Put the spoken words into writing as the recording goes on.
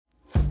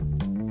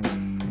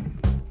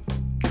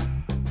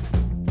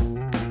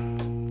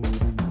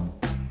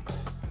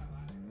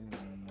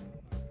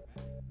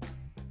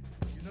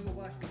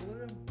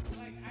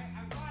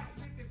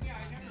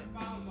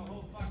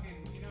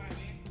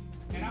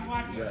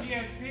watching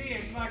GSP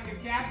and fucking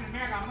Captain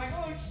America. I'm like,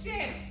 oh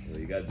shit. Well,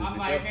 you got Disney I'm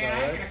like, Plus man, now, I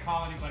ain't right? gonna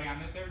call anybody on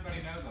this.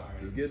 Everybody knows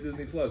already. Just get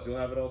Disney Plus. You'll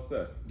have it all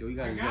set. Yo, he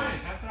got I his got it.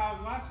 ass. That's what I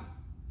was watching.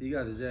 He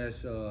got his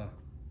ass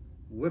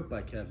whipped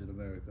by Captain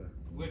America.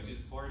 Which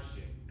is horse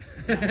shit.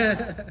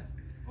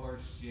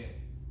 Horse shit.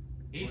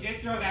 He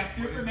did throw that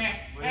Superman.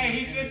 Hey,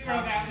 he did throw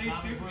that lead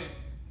Superman.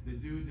 The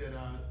dude that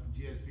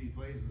GSP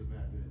plays was a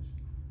bad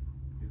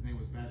bitch. His name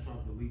was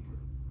Batroc the Leaper.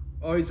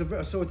 Oh,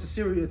 so it's a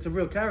series. It's a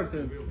real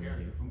character. It's a real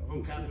character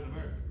from Captain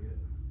America.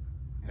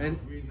 Yeah. And I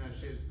was reading that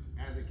shit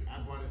I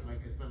bought it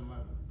like at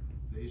 7-Eleven.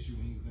 The issue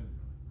when he was in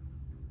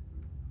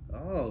it.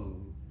 Oh,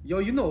 yo,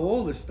 you know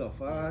all this stuff.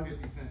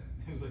 50 Cent.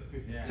 It was like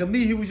 50 Cent. To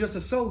me, he was just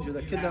a soldier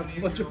that kidnapped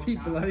a bunch of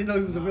people. I didn't know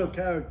he was a real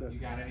character. You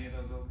got any of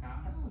those old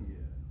comics? Oh yeah.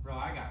 Bro,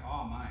 I got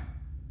all mine.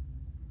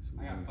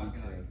 I got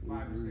fucking like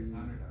 500 or 600 of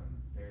them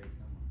buried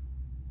somewhere.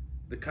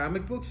 The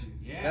comic books?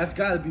 Yeah. That's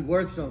got to be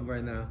worth something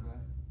right now.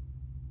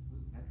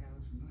 That guy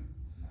looks familiar.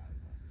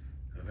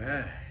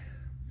 All right.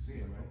 You see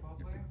it, right? Football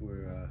I player? think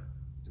we're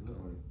They look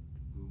like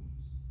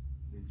goons.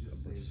 They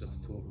just bunch of saved stuff to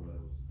some talk of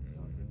about.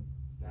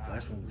 Stop.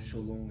 last one was so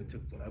long it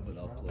took forever to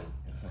upload.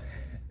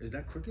 Is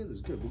that crooked?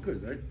 It's good. We're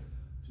good, right?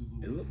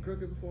 It looked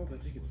crooked before, but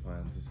I think it's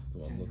fine. Just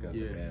when I'm looking at the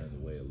man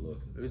and the way it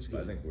looks. It's But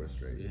good. I think we're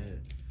straight. Yeah.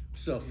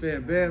 So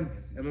Fam Bam,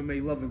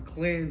 MMA Loving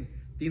Clan,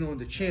 Dino and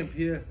the Champ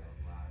here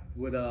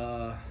with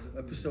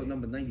episode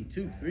number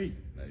 92,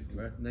 92.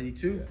 right?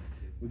 92. Yeah.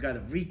 We got a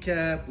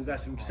recap. We got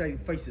some exciting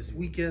fights this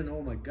weekend.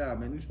 Oh my God,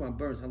 man! Usman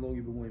Burns, how long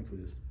you been waiting for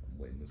this? I'm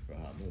waiting this for a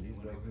hot minute. He's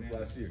waiting since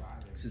last year.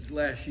 Since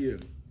last year.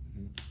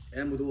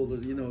 And with all the,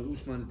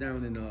 Usman's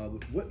down in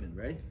with Whitman,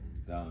 right?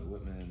 Down in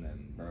Whitman,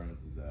 and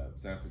Burns is at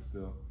Sanford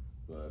still.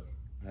 But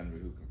Henry,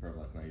 who confirmed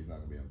last night, he's not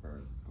going to be in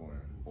Burns'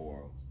 corner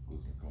or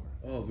Usman's corner.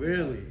 Oh, He's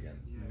really? again.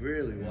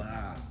 Really?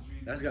 Wow.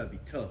 That's got to be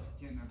tough.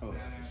 Oh,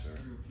 yeah, for sure.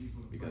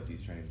 Because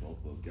he's trained both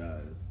those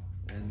guys.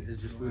 And it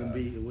just wouldn't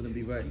be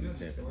right. Champion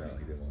now,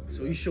 he didn't want to do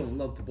So that. he's showing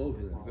love to both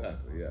of them.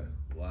 Exactly, yeah.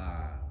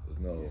 Wow. There's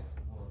no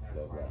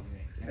love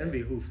lost.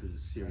 Henry Hooft is a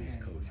serious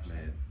coach,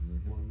 man.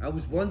 I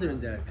was wondering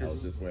that I was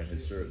because just wearing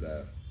his shirt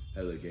that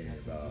Heather gave me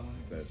about.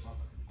 It says,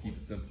 "Keep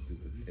it simple,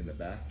 stupid," in the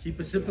back. keep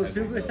it simple, As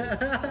you stupid. know,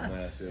 I'm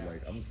that shit.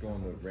 Like, I'm just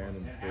going to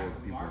random stores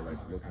and people are like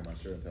looking at my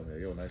shirt and telling me,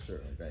 like, "Yo, nice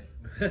shirt." Like,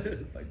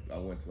 thanks. Like, I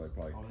went to like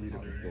probably 3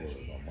 different stores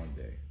on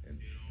Monday and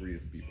 3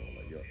 different people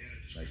were like, "Yo,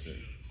 nice shirt."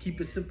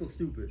 Keep it simple,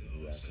 stupid.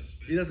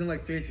 Exactly. He doesn't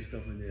like fancy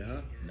stuff in there,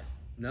 huh? No.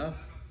 No?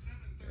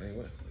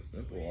 Anyway, it's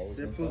simple. Always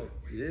Simple? wins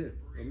fights. Yeah.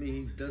 I mean,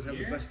 he does have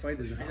the best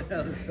fighters right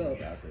now. So,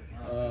 Exactly.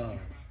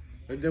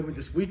 and then with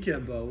this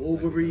weekend, bro,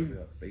 Wolverine,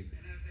 Yeah,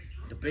 SpaceX.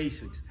 the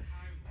basics.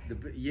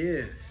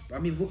 Yeah. I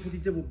mean, look what he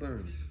did with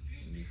Burns.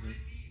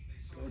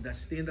 Bro, that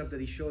stand-up that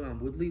he showed on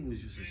Woodley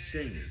was just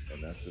insane.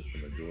 And that's just the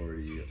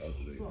majority of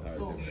the entire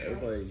gym.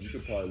 Everybody, you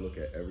could probably look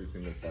at every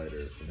single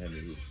fighter from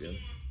Henry Hoop's gym.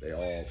 They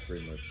all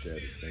pretty much share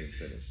the same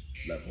finish.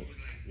 Left hook.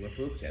 Left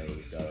hook? Chandler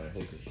just got on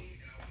hooking.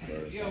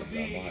 Burns has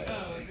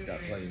Maya. He's got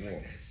plenty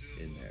more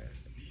in there.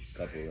 A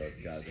couple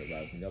of guys are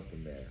rising up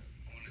in there.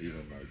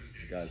 Even like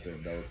guys that are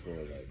in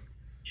Bellator, like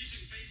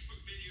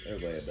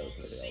everybody at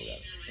Bellator, they all got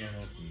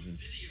it.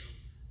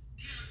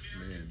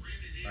 Man,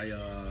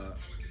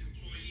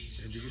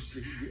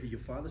 did your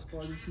father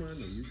spar this man, or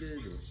you did?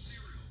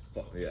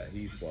 Or? Yeah,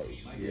 he sparred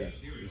with me. Yeah, Yeah.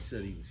 he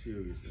said he was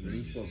serious. And then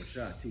he spoke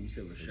Rashad too. He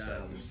said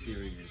Rashad was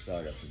serious.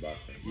 Rashad got some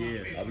boxing.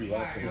 Yeah. I'll be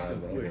watching He's so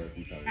him over quick. there a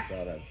few times.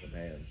 Rashad has some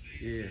hands.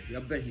 Yeah, I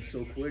bet he's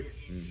so quick.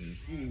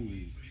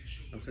 Ooh,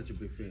 I'm such a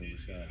big fan of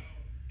Rashad.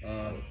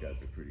 Those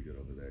guys are pretty good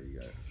over there. You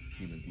got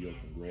Keeman Diop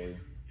from Glory.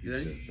 He's Yeah.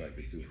 a good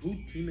striker too. Who?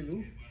 Keeman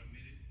who?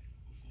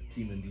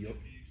 Keeman Diop.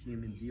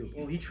 Keeman Diop.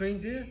 Oh, he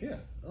trains there? Yeah.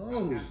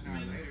 Oh,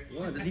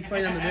 wow. Does he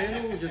fight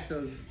MMA or just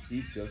a...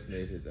 He just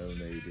made his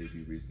MMA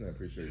debut recently. I'm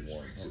pretty sure he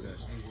won too.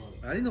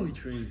 I didn't know he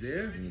trains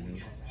there.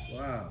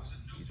 Wow.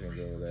 He trains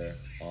over there.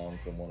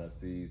 From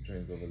 1FC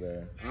trains over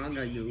there. I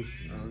got you.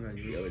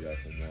 The other guy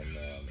from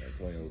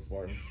Antonio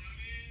Spartan,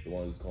 the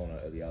one who's calling out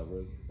Eddie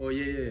Alvarez. Oh,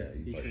 yeah.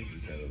 He He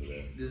trains. trained over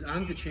there. Does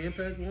Ang the Champ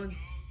have one?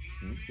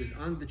 Does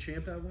Ang the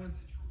Champ have one?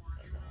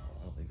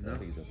 I don't think so. I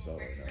think he's at the belt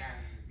right now.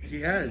 He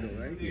had it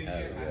though, right? He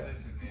had it, yeah.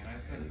 Listen, man, I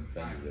spent He's some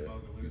time defended it with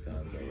both a of few us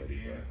times in already,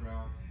 Louisiana,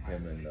 but bro.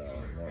 him and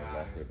Nora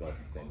lost their belts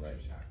the same night.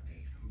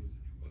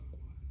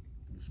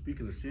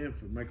 Speaking of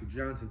Sanford, Michael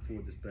Johnson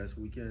fought this past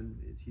weekend.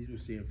 He's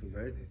with Sanford,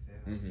 right?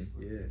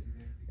 Yeah.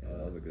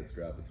 That was a good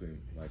scrap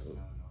between Michael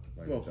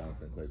Well,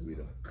 Johnson and Clay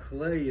Guida.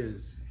 Clay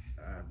is,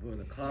 bro,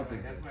 the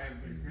carpenter. That's why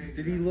it's crazy.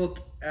 Did he look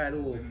at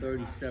all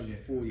 37,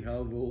 40,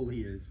 however old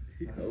he is?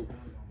 Nope.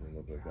 Didn't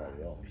look like that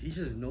at all. He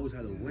just knows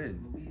how to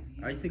win.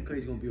 I think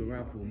Clay's going to be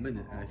around for a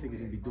minute, and I think he's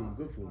going to be doing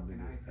good for a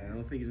minute. I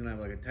don't think he's going to have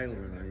like a title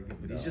run or anything,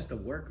 but he's just a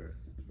worker.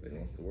 But he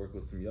wants to work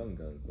with some young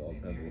guns. So it all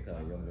depends on what kind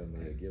of young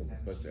gun they give him,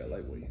 especially at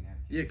lightweight.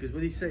 Yeah, because what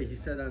did he say? He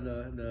said on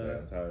So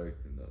I'm tired.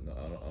 No,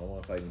 I don't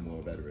want to fight any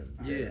more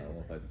veterans. Yeah. I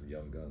want to fight some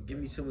young guns. give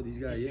me some of these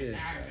guys, yeah.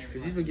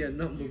 Because he's been getting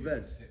nothing but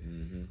vets.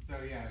 So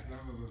yeah,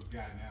 some of us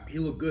got now. He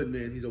looked good,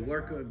 man. He's a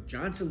worker.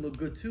 Johnson looked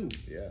good too.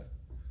 Yeah.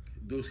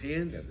 Those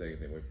hands. Can't take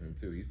anything away from him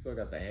too. He's still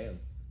got the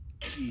hands.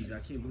 Jeez, I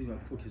can't believe how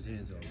quick his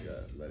hands are. You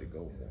gotta let it go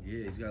more.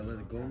 Yeah, he's got to let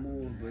it go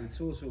more, but it's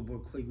also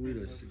about Clay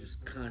Guida's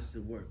just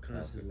constant work,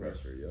 constant work.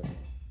 Pressure, yeah.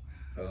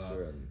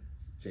 Pressure and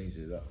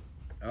changing it up.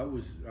 I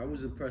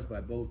was impressed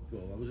by both.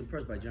 Well, I was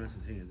impressed by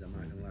Johnson's hands. I'm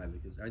not gonna lie,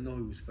 because I know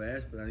he was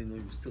fast, but I didn't know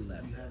he was still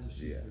that fast.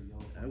 Yeah.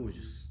 That was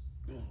just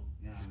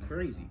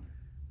crazy.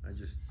 I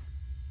guess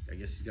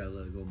he's got to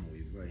let it go more.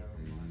 You're right.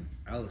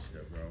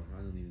 Alistair, bro.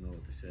 I don't even know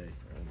what to say.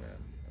 Oh man,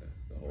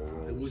 the whole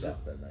world was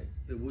shocked that night.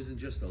 It wasn't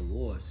just a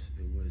loss.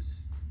 It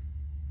was.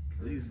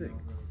 What do you think?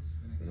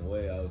 In a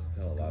way, I was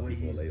telling a lot of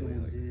people lately,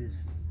 like, this.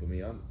 for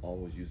me, I'm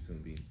always used to him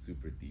being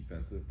super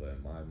defensive, but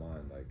in my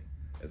mind, like,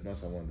 as much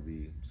as I wanted to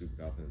be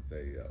super confident and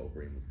say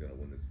Overeem was gonna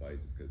win this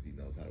fight just because he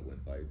knows how to win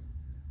fights,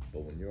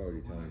 but when you're already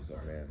telling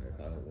yourself, man, if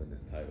I don't win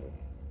this title,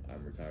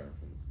 I'm retiring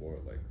from the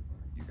sport. Like,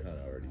 you kind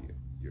of already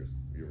you're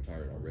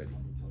retired already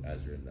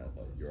as you're in that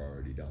fight. You're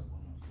already done.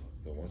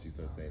 So once you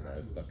start saying that,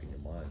 it's stuck in your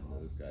mind. You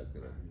know, this guy's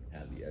gonna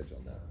have the edge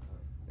on that.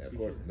 And of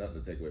course,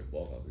 nothing to take away from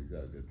Volkov.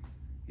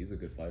 He's a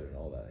good fighter and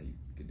all that. He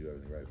can do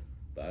everything right.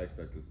 But I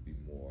expect this to be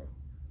more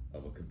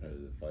of a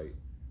competitive fight,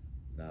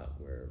 not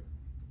where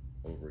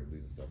Overeem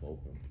leaves himself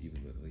open,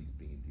 even though he's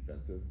being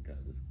defensive. Kind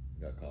of just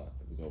got caught.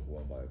 It was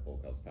overwhelmed by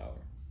Volkov's power.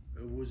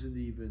 It wasn't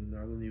even.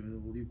 I don't even know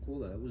what do you call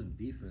that. It wasn't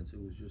defense.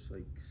 It was just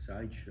like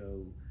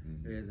sideshow,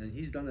 and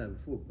he's done that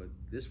before. But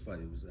this fight,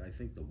 it was, I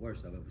think, the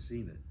worst I've ever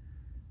seen it.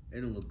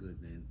 It didn't look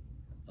good, man.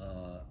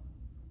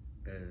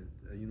 And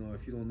you know,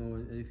 if you don't know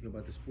anything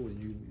about the sport, and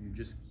you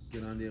just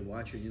get on there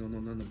watching, you don't know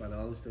nothing about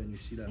Alistair, and you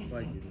see that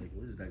fight, you're like,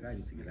 what is that guy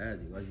needs to get out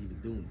of here? Why is he even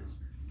doing this?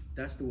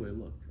 That's the way it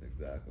looked.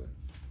 Exactly.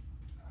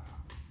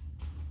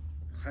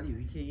 How do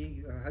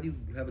you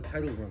have a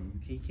title run?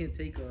 He can't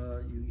take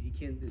he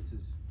can't. It's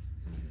his,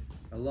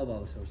 I love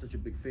Alistair. I'm such a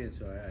big fan,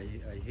 so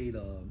I hate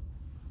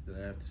that I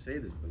have to say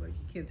this, but like,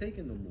 he can't take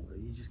it no more.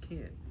 He just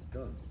can't. He's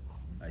done.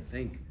 I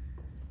think.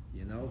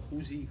 You know, who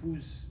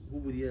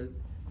would he have?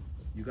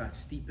 You got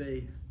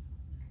Stipe,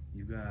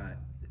 you got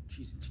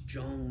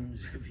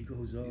Jones if he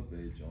goes up.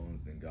 Stipe,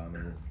 Jones,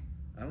 Ngannou.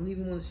 I don't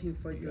even want to see him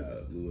fight. You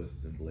got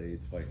Lewis and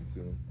Blades fighting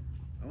soon.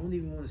 I don't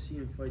even want to see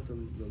him fight the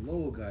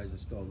lower guys and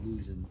start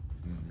losing.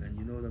 And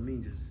you know what I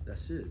mean? Just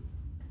that's it.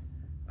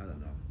 I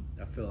don't know.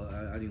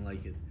 I didn't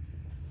like it.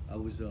 I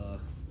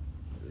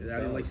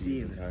didn't like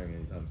seeing it. Retiring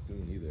anytime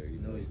soon either.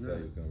 Even though he said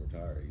he was going to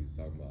retire, he was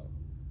talking about,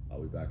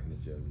 I'll be back in the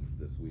gym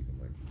this week. I'm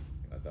like,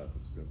 I thought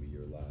this was going to be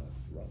your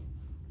last run.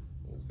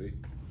 We'll see.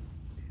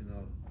 You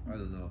know, I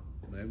don't know.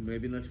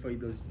 Maybe next fight he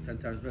does 10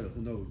 times better.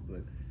 Who knows?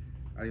 But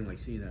I didn't like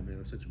seeing that, man.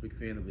 I'm such a big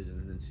fan of his,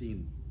 and then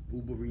seeing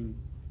Wolverine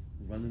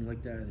running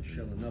like that and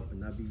shelling up and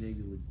not being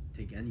able to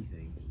take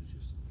anything, it was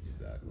just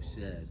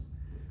sad.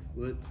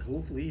 But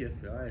hopefully, if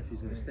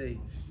he's gonna stay,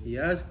 he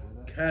has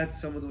had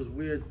some of those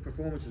weird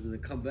performances and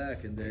then come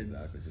back and then.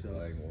 Exactly. It's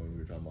like when we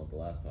were talking about the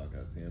last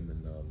podcast, him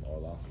and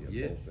Arlovsky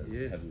have both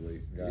been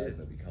heavyweight guys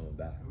that be coming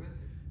back.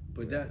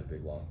 But the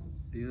big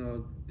losses. You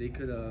know, they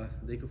could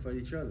fight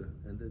each other,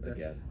 and that's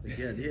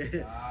again,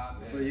 yeah.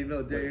 But you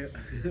know, did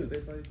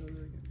they fight each other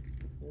again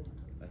before?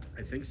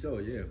 I think so,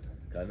 yeah.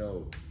 I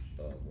know.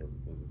 What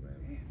was his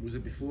name? Was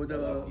it before the?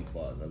 Arlovsky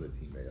fought another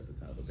teammate at the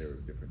time, but they were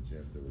different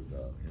gyms. It was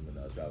him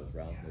and Travis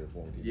Brown. They were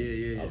former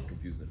teammates. Yeah. I was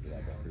confused for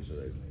that, but I'm pretty sure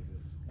they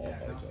all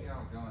fought each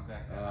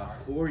other.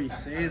 Corey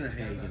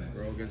Sandhagen,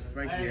 bro, against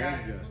Frankie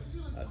Edgar.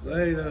 I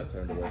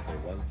turned away for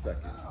 1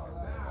 second, and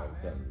then all of a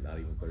sudden, not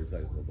even 30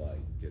 seconds go by,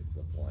 he gets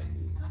a flying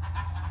knee.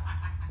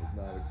 Was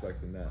not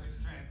expecting that.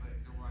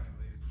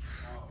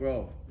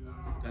 Bro,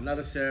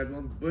 another sad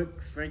one,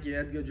 but Frankie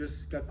Edgar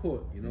just got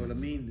caught. You know what I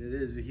mean? It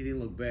is. He didn't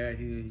look bad.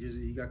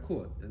 He got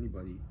caught.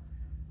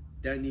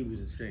 That knee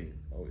was insane.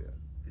 Oh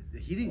yeah.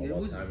 He didn't. All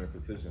about time and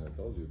precision. I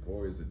told you,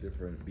 Corey's a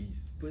different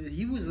beast. But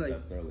he was like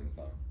that Sterling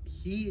fight.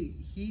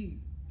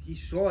 He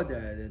saw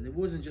that, and it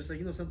wasn't just like,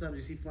 you know, sometimes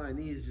you see flying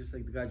knees, just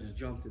like the guy just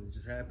jumped and it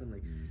just happened.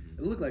 Like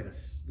it looked like a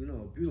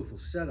beautiful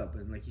setup,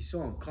 and like he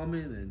saw him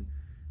coming, and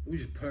it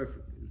was just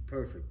perfect. It was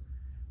perfect.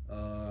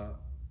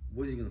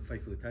 What is he gonna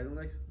fight for the title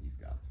next? He's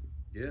got to.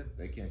 Yeah.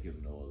 They can't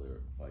give no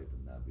other fight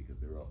than that because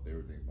they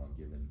were thinking about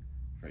giving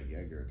Frankie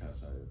Edgar a title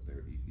shot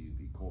if he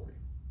beat Corey,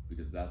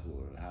 because that's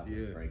what would happen.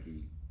 Yeah.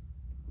 Frankie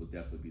will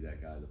definitely be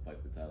that guy to fight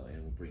for the title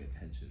and will bring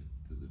attention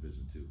to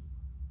Division 2.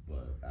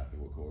 But after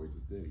what Corey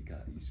just did,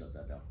 he shut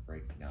that down for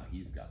Frankie. Now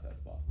he's got that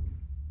spot.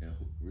 And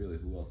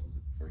who else is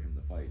for him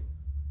to fight?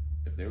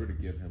 If they were to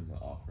give him an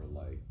offer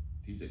like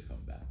TJ's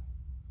coming back,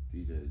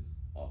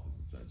 TJ's off his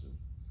suspension.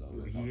 So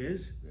he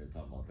is? They're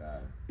talking about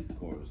that.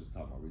 Corey was just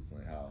talking about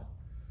recently how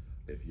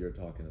if you're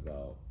talking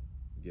about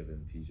giving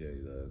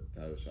TJ the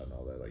title shot and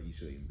all that, like he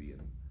shouldn't even be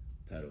in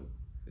title.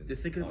 They're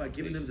thinking about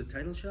giving him the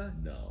title shot?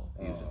 No,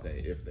 he was just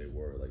saying if they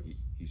were, like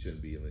he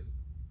shouldn't be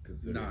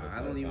considering the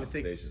title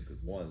conversation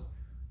because one,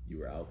 you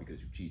were out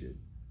because you cheated,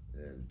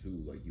 and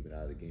two, like you've been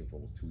out of the game for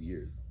almost 2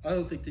 years. I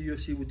don't think the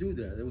UFC would do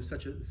that. It was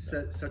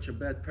such a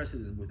bad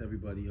precedent with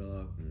everybody.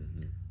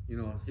 You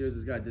know, here's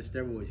this guy, this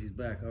steroids, he's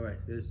back. All right,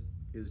 here's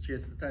a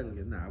chance at the title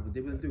again. Nah,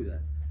 they wouldn't do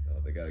that.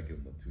 they gotta give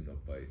him a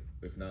tune-up fight.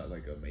 If not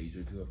like a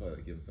major tune-up fight,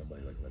 like give him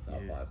somebody like in the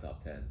top 5,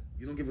 top 10.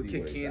 You don't give a See kid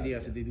where he's candy at,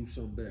 after yeah. they do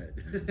something bad.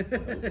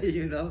 Nope.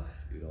 You know?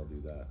 You don't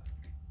do that.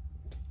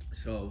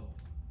 So,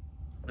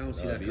 I don't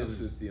see It'd that be coming.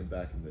 interesting to see him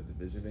back in the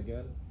division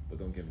again, but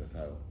don't give him a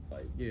title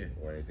fight. Yeah.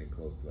 Or anything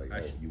close to like,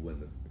 you win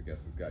this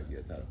against this guy, you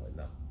get a title fight.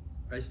 No.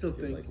 I still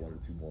Give him think like 1 or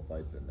 2 more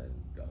fights and then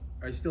go.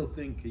 I still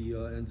think he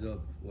ends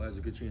up, well, has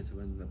a good chance of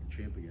ending up the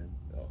champ again.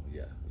 Oh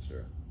yeah, for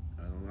sure.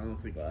 I don't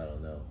think. But I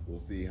don't know. We'll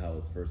see how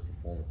his first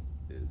performance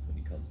is when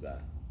he comes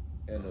back.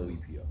 And no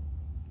EPO.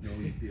 No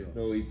EPO.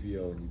 No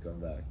EPO when you come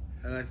back.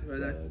 And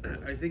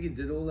I think he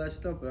did all that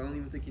stuff, but I don't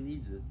even think he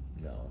needs it.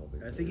 No, I don't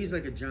think so. I think he's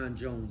like a John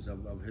Jones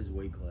of his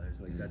weight class,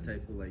 like that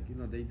type of like, you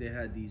know, they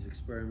had these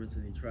experiments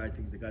and they tried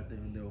things, they got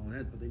them in their own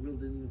head, but they really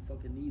didn't even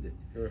fucking need it.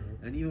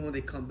 And even when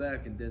they come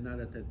back and they're not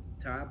at the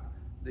top,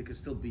 they could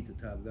still beat the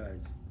top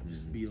guys.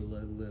 Just be a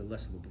little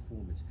less of a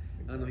performance.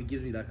 Exactly. I don't know, he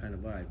gives me that kind of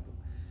vibe, but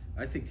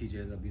I think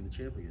TJ ends up being the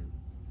champ again.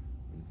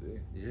 Let me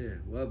see. Yeah,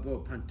 well, bro,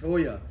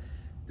 Pantoja,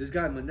 this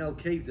guy Manel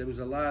Cape, there was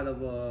a lot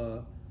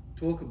of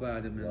talk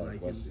about him and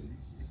like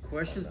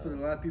questions, but a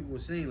lot of people were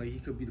saying like he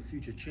could be the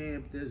future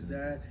champ, this,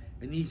 that,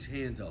 and these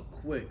hands are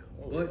quick,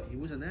 but he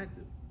wasn't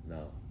active.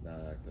 No,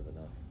 not active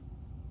enough.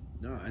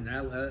 No, and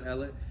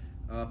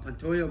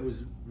Pantoja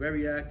was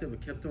very active and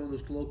kept throwing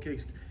those low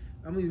kicks.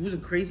 I mean, he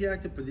wasn't crazy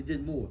active, but he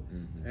did more,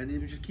 and he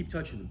would just keep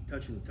touching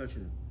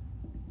him.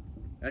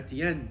 At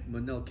the end,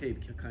 Manel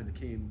Cape kind of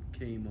came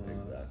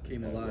alive.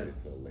 Wait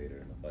until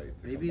later in the fight.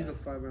 Maybe he's a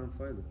 5-round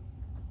fighter,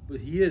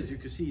 but he is. You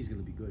can see he's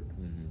going to be good.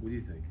 What do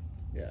you think?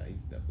 Yeah,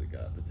 he's definitely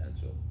got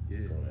potential. Yeah.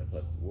 Going in.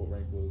 Plus, what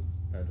rank was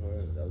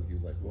Pantoja? He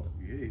was like what?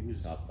 Yeah, he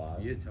was top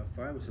 5. Yeah, top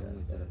 5 or something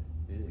like that.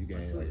 Yeah, you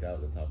get like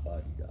that with the top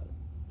 5, you got it.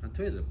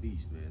 Pantoja's a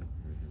beast, man.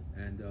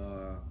 And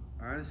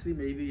honestly,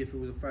 maybe if it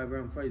was a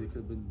 5-round fight, it could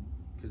have been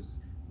because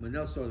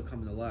Manel started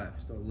coming alive,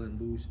 started letting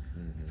loose.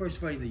 First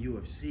fight in the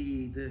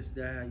UFC, this,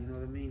 that, you know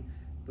what I mean?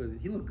 But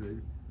he looked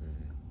good.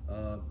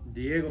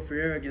 Diego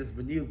Ferreira against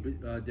Benil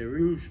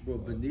Dariush, bro.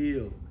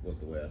 Benil. Looked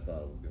the way I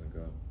thought it was gonna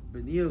go.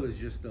 Benil is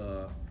just,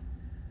 I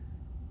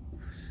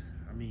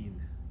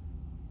mean,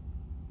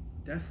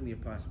 definitely a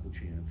possible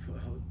champ.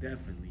 Well,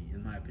 definitely,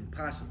 in my opinion,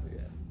 possible.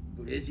 Yeah.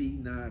 But is he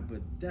not?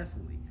 But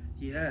definitely,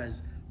 he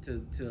has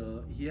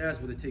he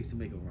has what it takes to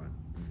make a run.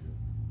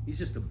 He's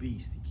just a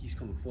beast. He keeps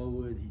coming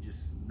forward. He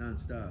just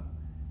nonstop,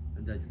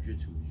 and that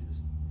jiu-jitsu is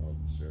just. Oh,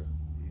 for sure.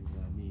 You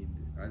know, I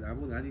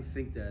mean, I didn't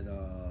think that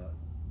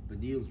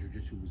Benil's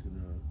jiu-jitsu was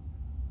gonna.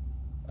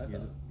 I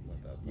thought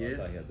so. I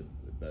thought he had the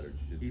better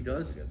jiu-jitsu. He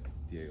does?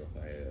 Against Diego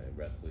Ferreira in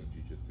wrestling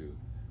jiu-jitsu.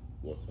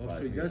 Well,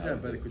 So he does have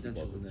better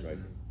credentials than that.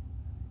 Striking.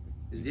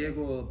 Is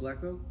Diego a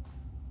black belt?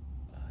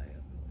 I have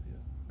no idea.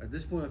 At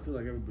this point, I feel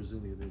like every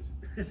Brazilian is.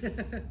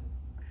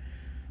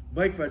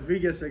 Mike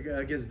Rodriguez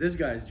against this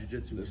guy's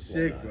jiu-jitsu was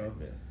sick, bro.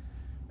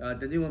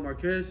 Danilo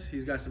Marquez,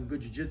 he's got some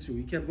good jiu-jitsu.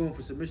 He kept going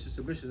for submissions,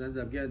 ended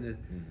up getting it.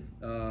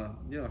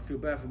 You know, I feel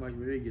bad for Mike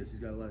Rodriguez. He's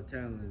got a lot of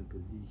talent,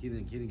 but he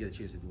didn't get a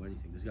chance to do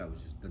anything. This guy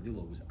was just,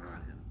 Danilo was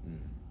on him.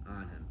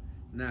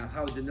 Now,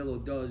 how Danilo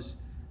does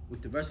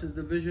with the rest of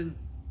the division,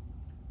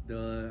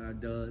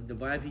 the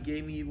vibe he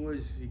gave me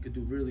was he could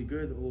do really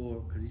good,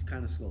 or because he's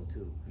kind of slow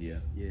too.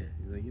 Yeah. Yeah,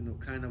 he's like, you know,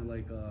 kind of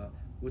like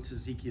what's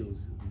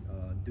Ezekiel's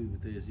dude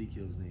with the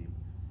Ezekiel's name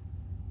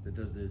that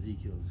does the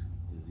Ezekiel's.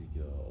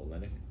 Ezekiel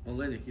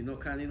Olenek, you know,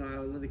 kind of, you know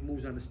how Olenek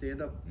moves on the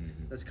stand-up?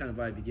 That's kind of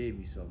vibe he gave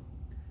me, so.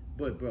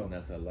 But, bro. And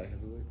that's that light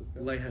heavyweight, this guy?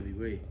 Light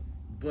heavyweight.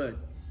 But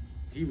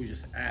he was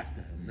just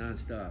after him,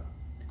 nonstop.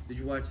 Did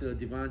you watch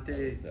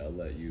Devontae? I'll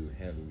let you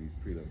handle these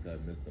prelims. I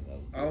missed them. I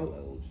was doing a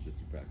little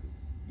jiu-jitsu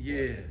practice.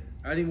 Yeah.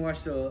 I didn't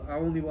watch I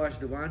only watched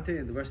Devontae,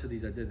 and the rest of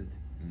these I didn't.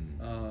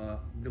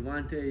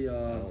 Devontae. I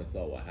only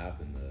saw what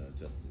happened to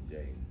Justin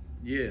James.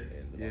 Yeah.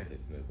 And Devontae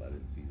Smith, but I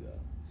didn't see the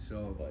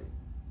fight.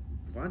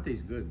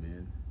 Devontae's good,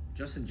 man.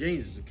 Justin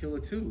James was a killer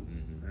too,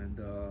 and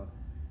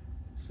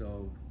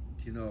so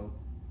you know,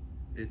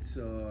 it's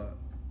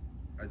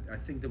I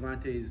think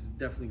Devontae's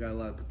definitely got a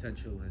lot of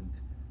potential, and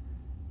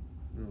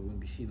you know, we'll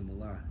be seeing him a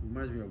lot. He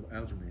reminds me of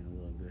Aljamain a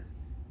little bit.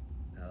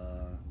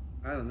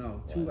 I don't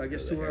know. I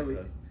guess too early.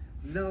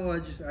 No, I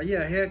just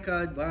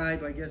haircut,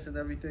 vibe, I guess, and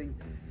everything,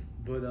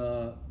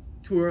 but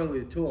too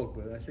early to talk.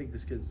 But I think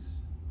this kid's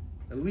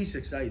at least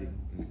exciting.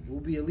 We'll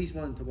be at least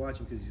wanting to watch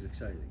him because he's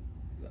exciting.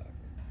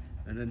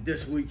 And then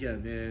this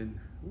weekend, man,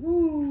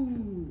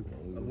 woo!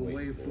 I've been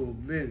waiting for a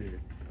minute.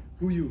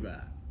 Who you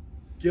got?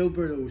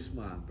 Gilbert or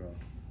Usman, bro?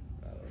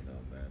 I don't know,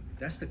 man.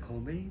 That's the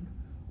co-main?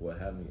 What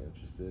had me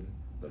interested,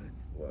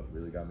 what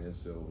really got me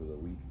interested over the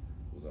week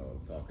was I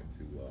was talking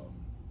to, I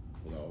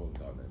wasn't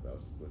talking to anybody, I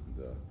was just listening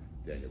to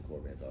Daniel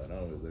Cormier talk. And I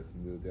don't really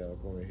listen to Daniel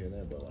Cormier here and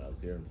there, but when I was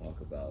hearing him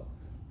talk about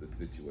the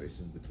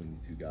situation between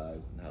these two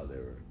guys and how they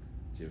were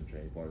gym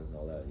training partners and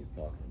all that, and he's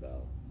talking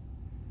about,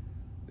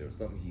 there was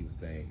something he was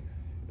saying.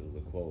 It was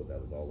a quote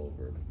that was all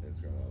over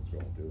Instagram when I was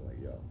scrolling through,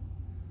 like, yo,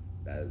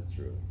 that is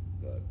true,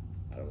 but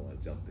I don't want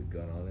to jump the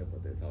gun on it,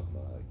 but they're talking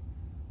about, like,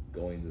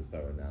 going this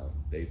fight right now,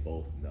 they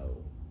both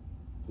know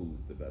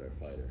who's the better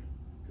fighter.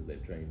 because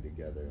they've trained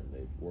together and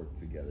they've worked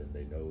together and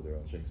they know their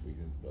own strengths and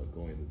weaknesses. But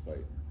going in this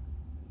fight,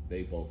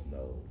 they both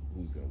know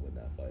who's gonna win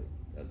that fight.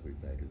 That's what he's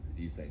saying. Because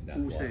he's saying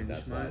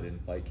that's why I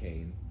didn't fight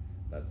Kane.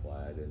 That's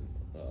why I didn't.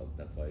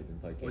 That's why he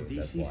didn't fight Kane. Or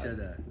DC said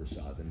that.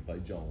 Rashad didn't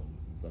fight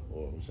Jones and stuff.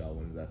 Or Rashad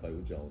went into that fight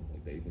with Jones.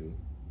 Like they knew,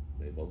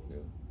 they both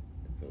knew.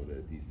 And so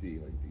did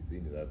DC. Like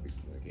DC knew that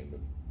when it came to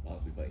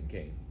possibly fighting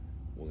Kane.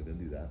 Well, they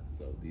didn't do that.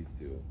 So these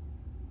two,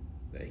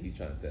 that he's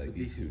trying to say, like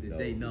these two know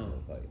who's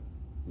gonna fight.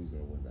 Who's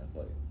gonna win that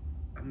fight?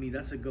 I mean,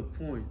 that's a good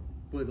point,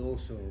 but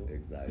also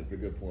Exactly, it's a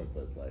good point,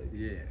 but it's like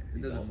you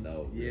don't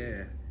know.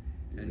 Yeah.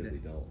 You And really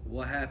don't.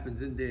 What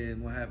happens in there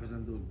and what happens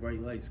under those bright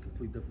lights,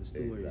 complete different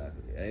story.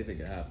 Exactly. Anything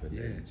can happen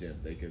in the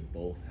gym. They could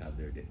both have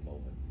their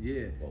moments.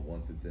 Yeah. But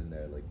once it's in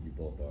there, like you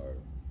both are.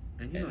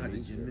 And you know how the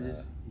gym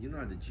is. You know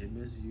how the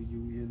gym is.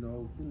 You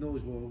know who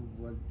knows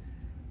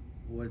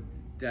what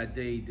that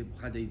day,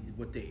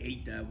 what they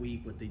ate that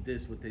week, what they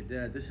this, what they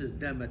that. This is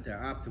them at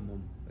their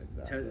optimum.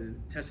 Exactly.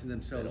 Testing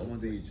themselves. They don't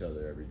see each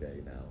other every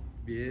day now.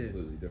 It's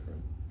completely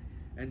different.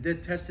 And they're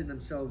testing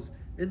themselves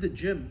in the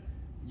gym.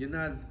 You're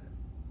not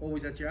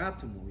always at your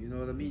optimal. You know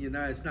what I mean? You're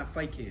not. It's not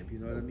fight camp. You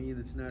know what I mean?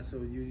 It's not.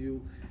 So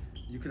you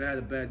could have had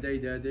a bad day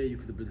that day. You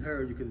could have been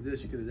hurt. You could have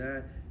this. You could have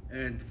that.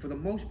 And for the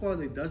most part,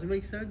 it does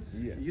make sense.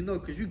 Yeah. You know,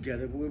 because you get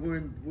it.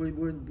 Been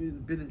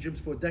in gyms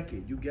for a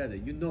decade. You get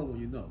it. You know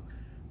when you know.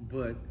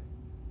 But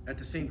at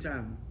the same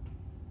time,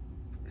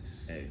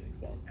 Anything's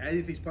possible.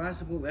 Anything's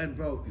possible. And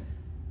bro,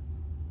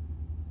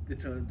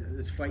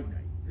 it's fight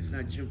night. It's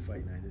not gym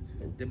fight night.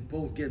 They're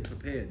both getting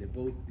prepared. They're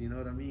both. You know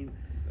what I mean?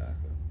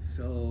 Exactly.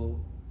 So,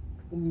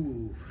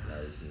 ooh.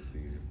 Nice to see.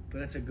 But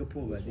that's a good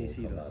point by DC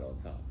come though. out on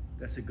top.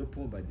 That's a good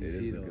point by DC It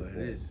is a though. good It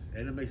point. is,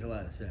 and it makes a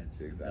lot of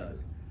sense. Exactly.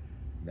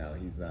 Now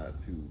he's not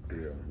too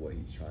clear on what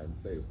he's trying to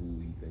say, who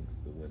he thinks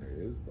the winner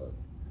is, but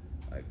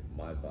like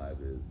my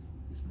vibe is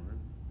Usman.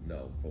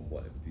 no. From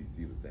what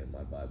DC was saying, my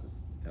vibe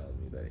is telling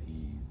me that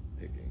he's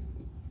picking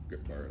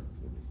Burns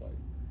with this fight.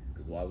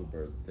 Because why would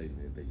Burns say he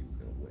didn't think he was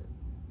gonna win?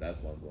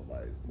 That's why I'm going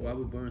by his quote. Why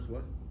would Burns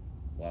what?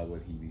 Why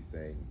would he be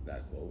saying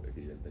that quote if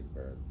he didn't think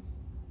Burns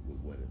was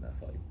winning that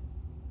fight?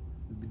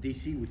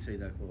 DC would say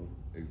that quote.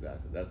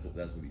 Exactly. That's what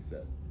he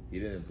said. He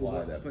didn't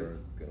imply that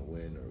Burns is gonna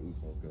win or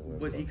Usman's gonna win.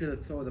 But he could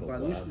have thought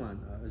about Usman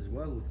as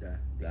well with that.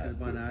 He could have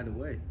gone either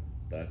way.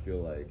 But I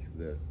feel like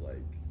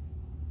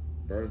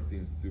Burns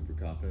seems super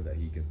confident that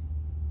he can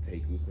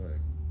take Usman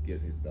and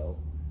get his belt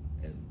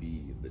and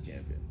be the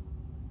champion.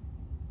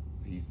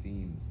 He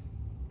seems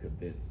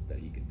convinced that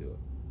he can do it.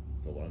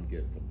 So what I'm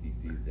getting from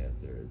DC's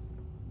answer is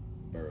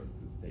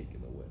Burns is taking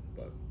the win.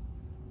 But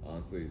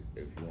honestly,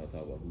 if you want to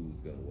talk about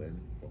who's gonna win,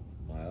 from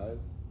my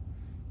eyes,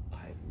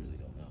 I really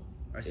don't know.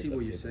 I see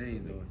what you're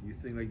saying though. You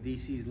think like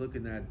DC's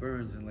looking at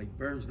Burns and like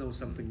Burns knows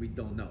something we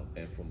don't know.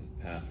 And from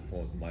past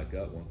performance, my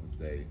gut wants to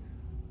say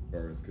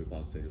Burns could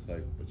possibly take this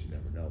fight, but you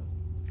never know.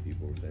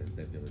 People were saying the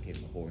same thing when it came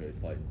to Jorge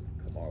fighting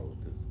Kamaru,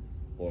 because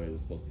Jorge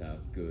was supposed to have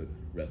good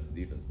rest and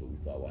defense, but we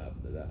saw what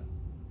happened to that.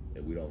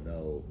 And we don't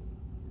know.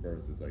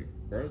 Burns has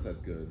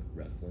good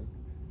wrestling.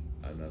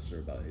 I'm not sure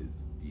about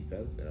his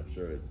defense, and I'm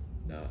sure it's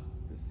not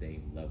the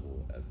same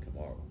level as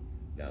Kamaru.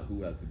 Now,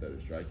 who has the better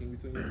striking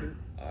between the two?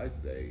 I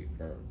say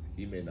Burns.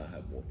 He may not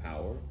have more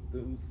power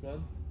than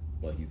Usman,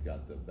 but he's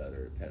got the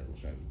better technical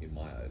striking in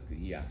my eyes,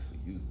 because he actually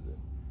uses it,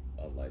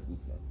 unlike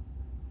Usman.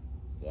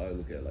 So I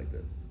look at it like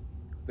this.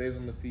 Stays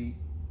on the feet,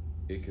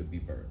 it could be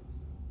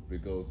Burns. If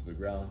it goes to the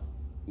ground,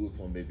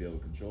 Usman may be able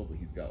to control, but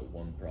he's got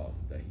one problem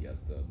that he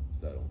has to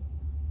settle.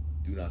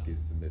 Do not get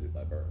submitted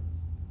by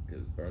Burns.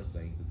 Because Burns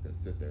saying he's just going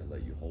to sit there and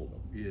let you hold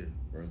him. Yeah.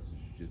 Burns is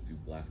jiu-jitsu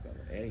black belt.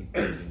 And he's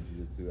teaching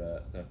jiu-jitsu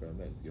at Sanford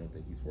MMA, so you don't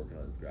think he's working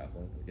on his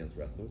grappling against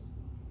wrestlers?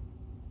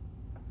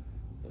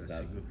 So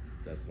that's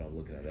what I'm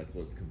looking at. That's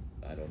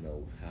I don't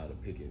know how to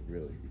pick it,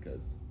 really,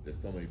 because there's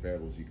so many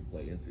variables you can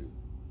play into.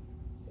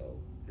 So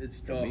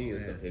it's for tough, me,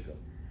 it's man. a pick 'em.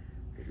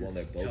 It's one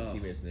that both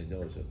teammates and they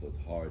know each other, so it's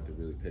hard to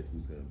really pick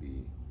who's going to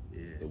be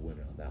the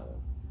winner on that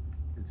one.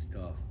 It's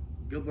tough.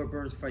 Gilbert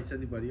Burns fights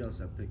anybody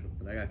else, I pick him,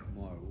 but I got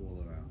Kamaru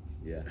all around.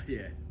 Yeah.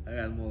 Yeah, I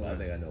got him all around. I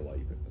think I know why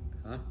you picked him.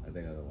 Huh? I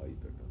think I know why you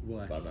picked him.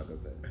 Why? But I'm not going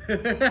to say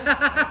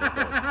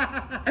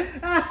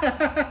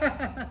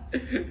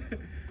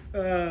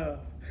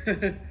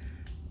it.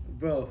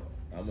 Bro.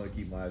 I'm going to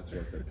keep my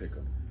choice and pick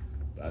him.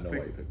 But I know why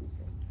you picked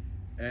Usman.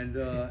 And,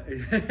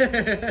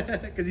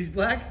 because he's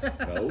black?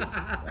 No,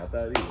 not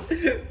that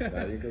either.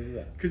 Not even because of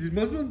that. Because he's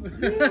Muslim?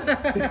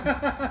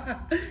 Yeah.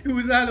 He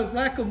was either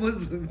black or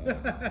Muslim.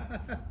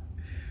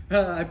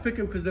 I pick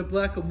him because they're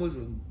black or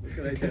Muslim. What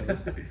can I do?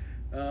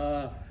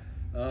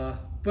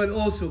 But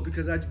also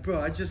because I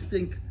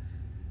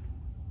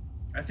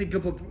think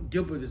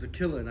Gilbert is a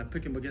killer, and I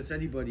pick him against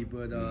anybody.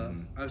 But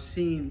I've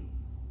seen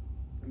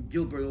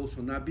Gilbert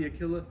also not be a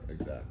killer.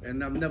 Exactly.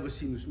 And I've never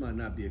seen Usman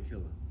not be a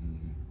killer.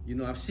 Mm-hmm. You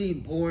know, I've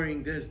seen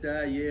boring this,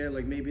 that,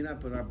 like maybe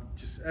not, but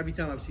every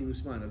time I've seen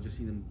Usman, I've just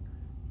seen him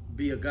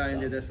be a guy in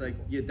there that's like,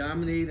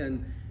 dominate,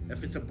 and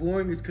If it's a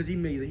boring, it's because he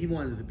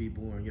wanted it to be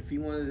boring. If he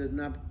wanted to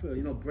not,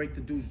 break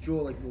the dude's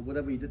jaw like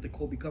whatever he did to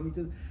Kobe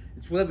Covington,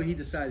 it's whatever he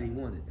decided he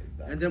wanted.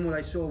 Exactly. And then what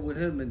I saw with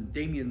him and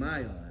Damian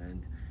Maya,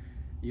 and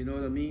you know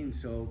what I mean.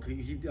 So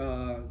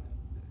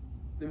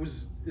it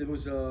was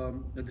a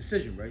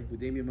decision, right, with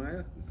Damian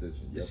Maya.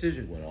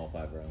 Decision. Won all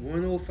 5 rounds.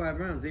 Won all 5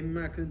 rounds. Damian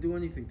Maya couldn't do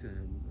anything to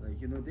him. Like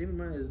Damian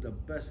Maya is the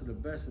best of the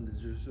best in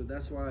this. So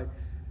that's why,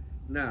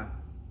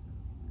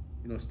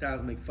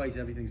 styles make fights.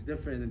 Everything's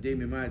different, and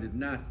Damian Maya did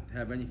not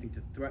have anything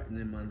to threaten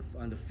him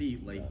on the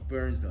feet like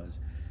Burns does.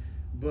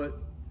 But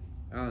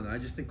I don't know. I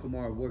just think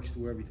Kamaru works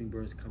through everything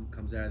Burns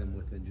comes at him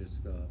with, and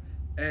just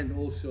and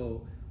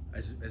also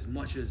as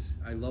much as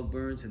I love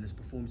Burns and his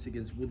performance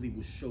against Woodley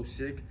was so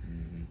sick.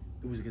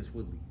 It was against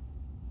Woodley,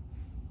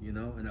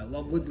 and I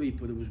love Woodley,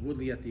 but it was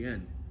Woodley at the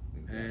end.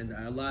 Exactly. And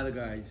a lot of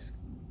guys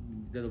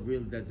that are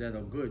that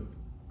are good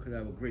could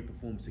have a great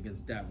performance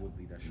against that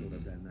Woodley that showed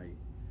up that night.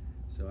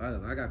 So I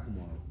don't know. I got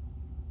Kamaru.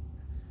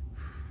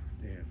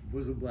 Damn,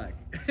 bosom black.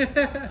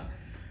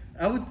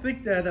 I would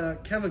think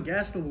that Kevin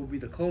Gastelum would be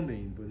the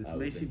co-main, but it's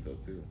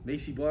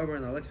Macy Barber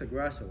and Alexa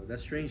Grasso.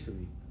 That's strange to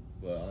me.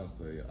 Well,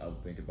 honestly, I was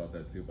thinking about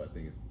that too, but I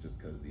think it's just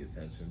because of the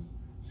attention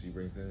she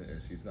brings in,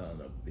 and she's not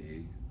on a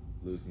big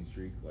losing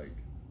streak like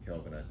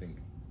Kelvin. I think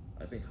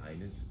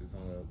Heinich is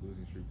on a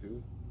losing streak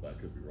too, but I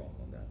could be wrong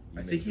on that.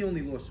 I think he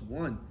only lost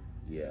 1.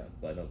 Yeah,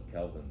 but I know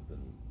Kelvin's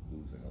been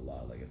losing a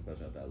lot, like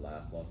especially at that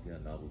last loss he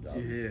had in Abu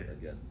Dhabi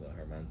against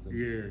Hermanson.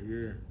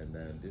 Yeah. And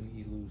then didn't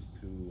he lose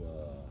to?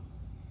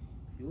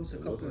 He lost a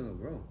couple in a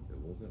row. It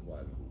wasn't why.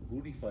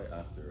 Who did he fight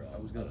after? I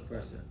was gonna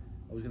press it.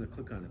 I was gonna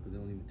click on it, but they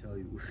don't even tell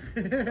you. I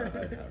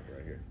have it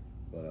right here,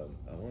 but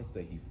I want to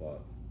say he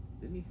fought.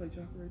 Didn't he fight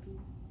Jacare too?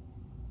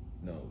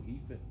 No,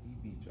 he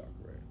beat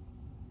Jacare.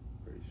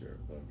 Pretty sure,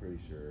 but I'm pretty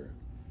sure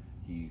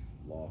he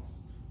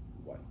lost.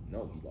 What?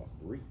 No, he lost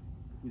 3.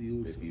 Who did he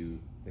lose? If you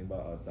think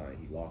about Asai,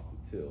 he lost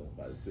to Till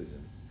by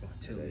decision. Oh,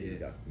 Till, and then he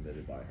got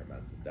submitted by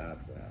Hermanson.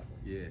 That's what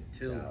happened. Yeah,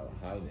 Till. Now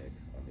Heineck,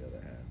 on the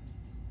other hand,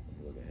 let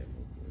me look at him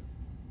real quick.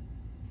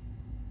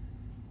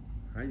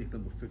 Heineck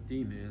number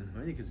 15, man.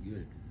 Heineck is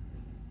good.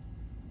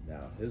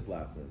 Now his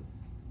last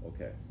one's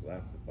okay. So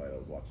that's the fight I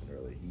was watching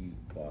earlier. He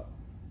fought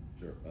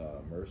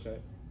Mershak,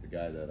 the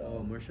guy that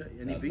Mershak,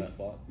 and he beat.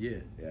 Fought.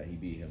 Yeah, he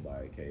beat him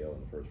by KO in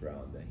the first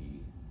round.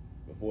 Then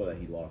before that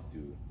he lost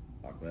to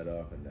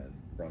Akhmedov and then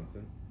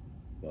Brunson,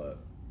 but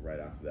right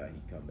after that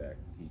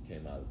he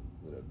came out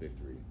with a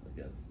victory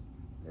against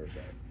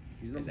Mershak.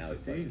 He's number 15.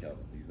 He's fighting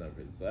Kelvin. He's number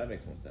 15, so that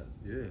makes more sense.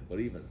 Yeah. But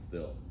even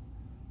still,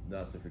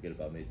 not to forget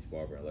about Macy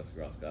Barber and Alexa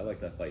Grasso. I like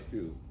that fight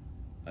too.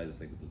 I just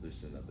think the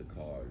position of the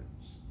card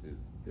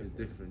is different.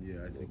 It's different,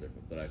 yeah. I think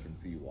different, but I can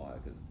see why,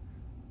 because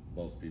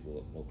most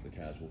of the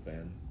casual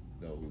fans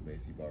know who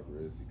Macy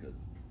Barber is because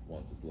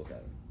one, just look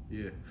at him.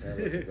 Yeah. And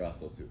Alexa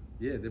Grasso too.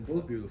 Yeah, they're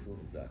both beautiful.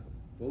 Exactly.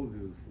 Both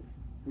beautiful.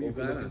 Who Both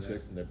you got on good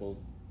chicks, and they're both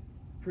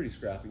pretty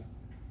scrappy.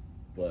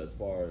 But as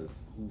far as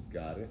who's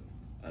got it,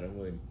 I don't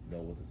really know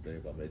what to say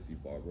about Macy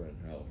Barber and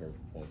how her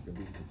points can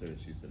be, considering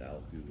she's been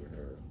out due to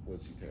her, what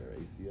did she tear, her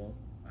ACL?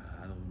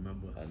 I don't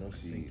remember. I know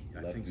she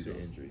left due to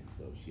injury,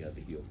 so she had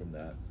to heal from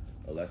that.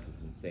 Alexa's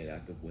been staying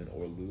active, win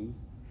or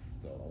lose.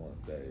 So I want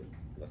to say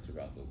Alexa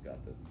Grasso's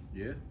got this.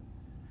 Yeah.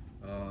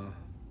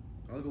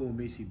 I'll go with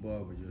Macy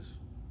Barber just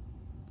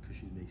because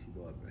she's Macy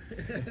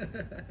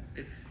Barber.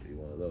 See,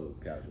 one of those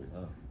casuals,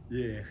 huh?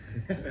 Yeah.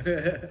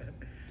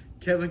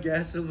 Kevin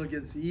Gastelum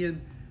against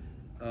Ian.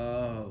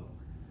 I'm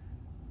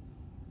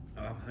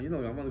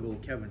gonna go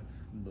with Kevin.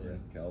 But,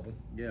 Calvin?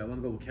 Yeah, I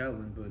want to go with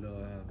Calvin, but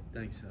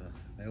thanks.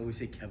 I always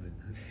say Kevin.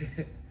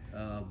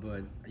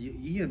 But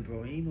Ian,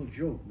 bro, he ain't no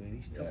joke, man.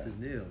 He's tough as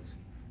nails.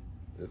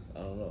 I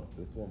don't know.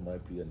 This one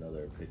might be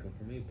another pick-em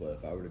for me, but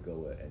if I were to go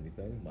with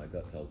anything, my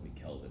gut tells me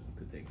Kelvin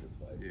could take this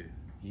fight. Yeah.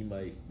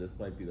 This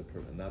might be the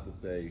perfect, not to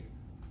say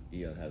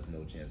Ian has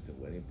no chance of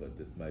winning, but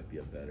this might be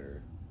a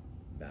better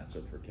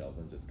matchup for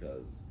Kelvin just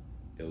because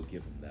it'll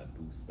give him that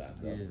boost back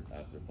up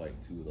after fighting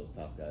 2 of those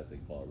top guys that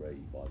he fought already.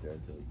 He fought there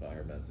until he fought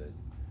Hermanson.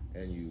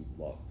 And you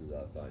lost to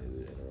Asanya in the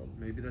interim.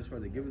 Maybe that's why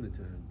they're giving it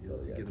to him. So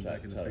to get him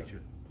back in the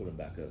picture. Put him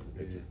back up in the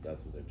picture. So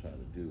that's what they're trying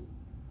to do.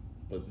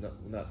 But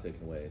not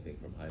taking away anything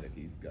from Heineck.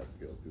 He's got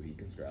skills too. He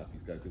can scrap.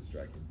 He's got good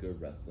striking, good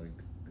wrestling,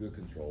 good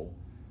control.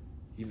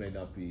 He may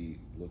not be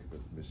looking for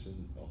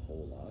submission a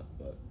whole lot,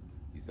 but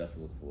he's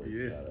definitely looking for ways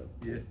to try to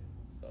win.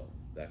 So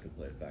that could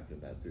play a factor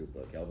in that too.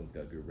 But Calvin's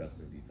got good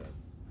wrestling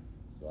defense.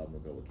 So I'm gonna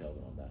go with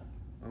Calvin on that.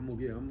 I'm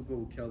gonna go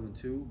with Kelvin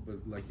too,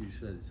 but like you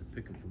said, it's a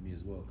pick 'em for me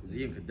as well because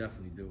Ian could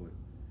definitely do it.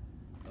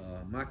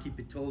 Maki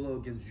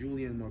Pitolo against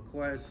Julian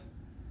Marquez.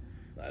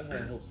 I had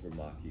high hopes for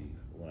Maki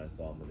when I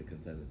saw him in the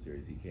Contender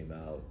Series. He came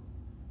out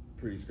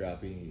pretty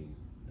scrappy.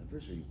 I'm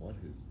pretty sure he won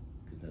his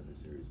Contender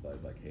Series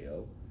fight by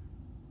KO,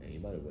 and he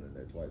might have won in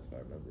there twice if I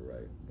remember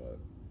right. But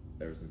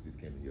ever since he's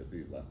came to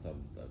UFC, the last time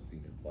I've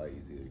seen him fight,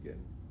 he's either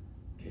getting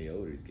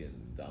KO'd or he's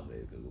getting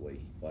dominated because the way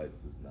he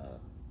fights is not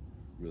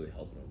really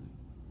helping him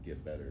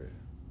get better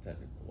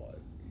technical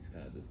wise. He's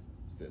kind of just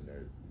sitting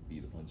there,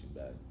 be the punching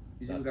bag.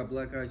 He's even got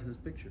black eyes in this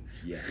picture.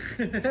 Yeah.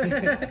 And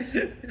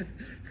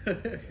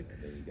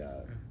then you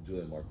got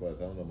Julian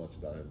Marquez. I don't know much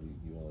about him.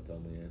 You want to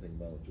tell me anything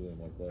about Julian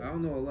Marquez? I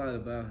don't know a lot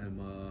about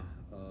him.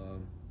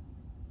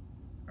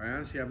 I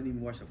honestly haven't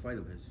even watched a fight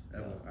of his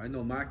ever. No. I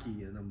know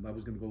Maki, and I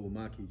was gonna go with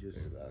Maki just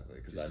Exactly,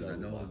 because just I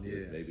know who him. Maki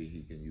is. Maybe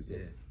he can use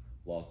those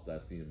losses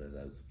I've seen him in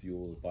as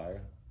fuel to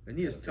fire. And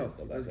he is tough.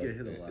 He does get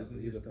hit a lot.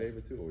 Isn't he the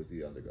favorite too, or is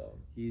he underdog?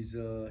 He's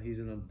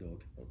an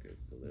underdog. Okay,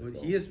 so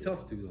but he is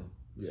tough too, though.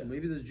 Yeah. So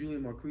maybe this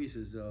Julian Marquez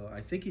is.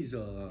 I think he's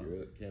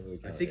can't really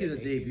I think he's a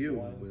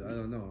debut. But I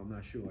don't know. I'm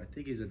not sure. I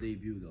think he's a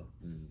debut though.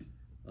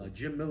 Mm.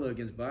 Jim Miller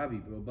against Bobby,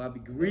 bro. Bobby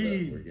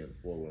Green. We're getting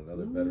spoiled with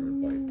another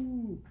veteran fight.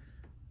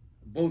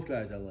 Both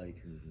guys I like.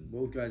 Mm-hmm.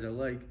 Both guys I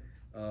like.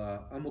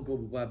 I'm gonna go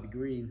with Bobby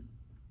Green.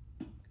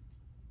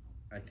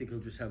 I think he'll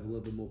just have a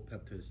little bit more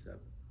pep to his step.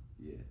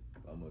 Yeah,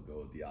 I'm gonna go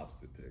with the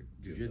opposite pick.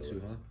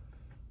 Jiu-jitsu, huh?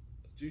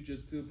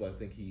 Jiu-jitsu, but I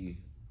think he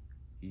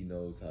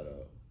knows how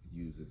to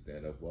use his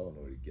stand-up well in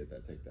order to get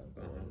that takedown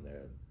going in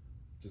there.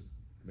 Just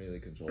mainly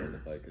controlling the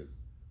fight, because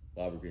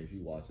Bobby Green, if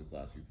you watch his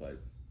last few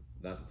fights,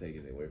 not to take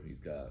anything away from him,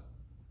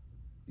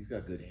 he's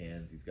got good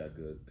hands, he's got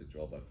good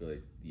control, but I feel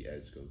like the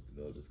edge goes to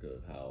Miller just because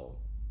of how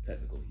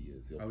technical he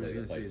is. He'll play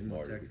the fight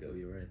smarter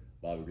because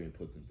Bobby Green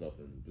puts himself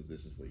in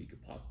positions where he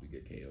could possibly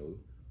get KO'd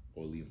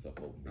or leave himself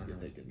open to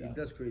get taken down. He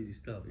does crazy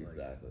stuff.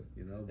 Exactly. Like,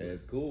 you know, and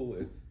it's cool.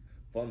 It's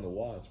fun to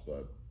watch,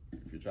 but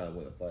if you're trying to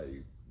win a fight,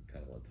 you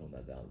kind of want to tone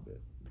that down a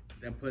bit.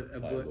 Fight a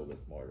little bit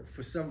smarter.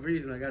 For some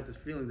reason, I got this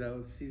feeling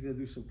that he's gonna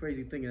do some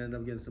crazy thing and end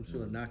up getting some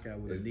sort of knockout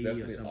with a knee or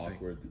something. It's definitely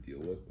awkward to deal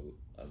with,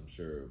 but I'm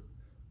sure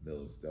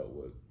Miller's dealt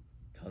with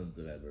tons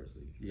of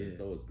adversity. Yeah. And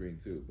so is Green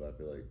too, but I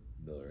feel like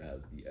Miller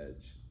has the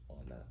edge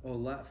on that.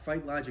 Oh,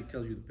 fight logic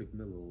tells you to pick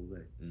Miller all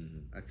day.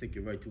 Mm-hmm. I think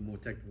you're right, too, more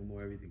technical,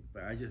 more everything.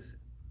 But I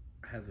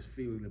have this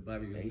feeling that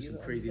Bobby's gonna do some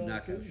crazy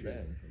knockout shit.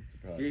 Man, I'm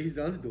surprised. Yeah, he's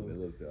the underdog.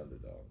 Miller's the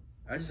underdog.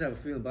 I just have a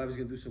feeling Bobby's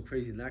gonna do some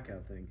crazy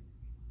knockout thing.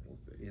 We'll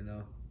see. You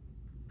know,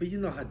 but you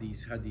know how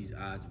these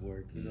odds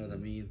work. You know what I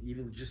mean?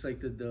 Even just like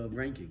the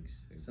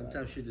rankings. Exactly.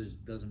 Sometimes shit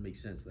just doesn't make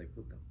sense. Like,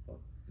 what the fuck?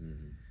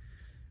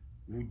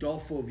 Mm-hmm.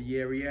 Rodolfo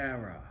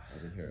Vieira.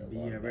 I've been hearing a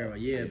lot about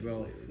yeah,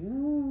 bro.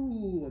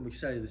 Ooh, I'm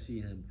excited to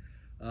see him.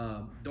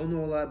 Don't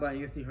know a lot about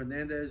Anthony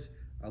Hernandez.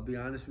 I'll be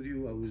honest with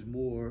you. I was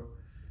more.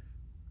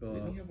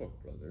 Didn't he have a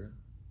brother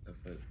that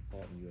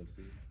fought in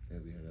UFC?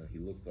 Anthony Hernandez. He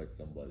looks like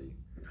somebody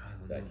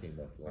that came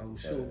up. I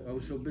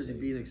was so busy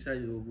being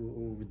excited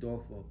over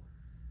Rodolfo.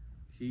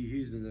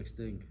 He's the next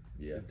thing.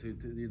 Yeah.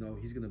 You know,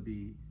 he's gonna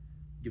be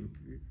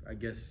I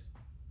guess,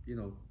 you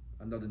know,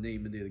 another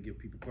name in there to give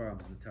people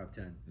problems in the top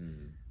 10.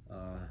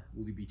 Mm-hmm.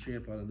 Will he be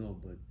champ? I don't know,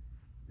 but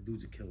the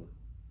dude's a killer.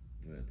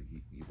 Yeah, I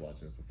think he's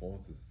watching his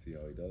performances to see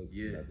how he does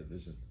in that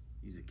division.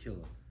 He's a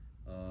killer.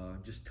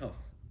 Just tough.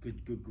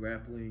 Good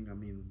grappling. I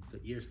mean, the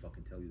ears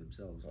fucking tell you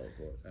themselves. Oh, of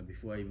course.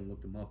 Before I even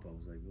looked him up, I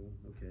was like, well,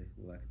 okay,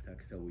 well, I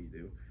can tell what you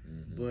do.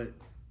 Mm-hmm. But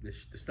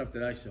the stuff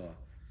that I saw,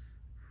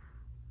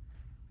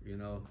 you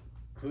know,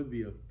 could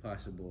be a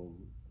possible.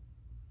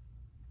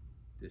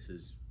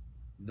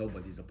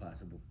 Nobody's a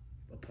possible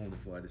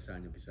opponent for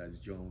Adesanya besides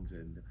Jones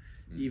and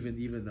even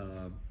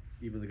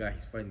the guy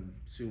he's fighting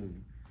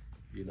soon.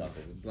 You know,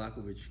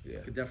 Blachowicz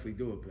could definitely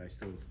do it, but I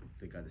still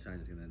think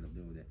Adesanya's gonna end up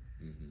doing it.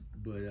 Mm-hmm.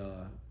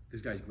 But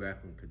this guy's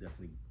grappling could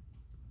definitely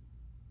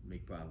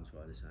make problems for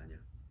Adesanya.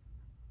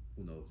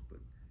 Who knows? But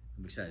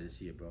I'm excited to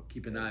see it, bro.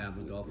 Keep an eye on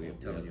Rodolfo. I'm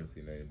telling you. We haven't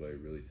seen anybody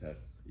really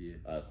test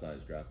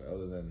Adesanya's grappling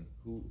other than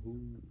who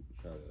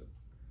tried to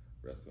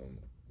wrestle him.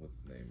 What's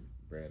his name?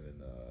 Brandon.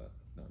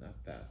 No, not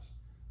Thatch.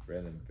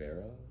 Brandon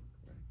Vera.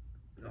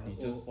 Right? He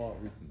just fought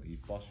recently. He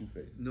fought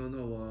Shoeface.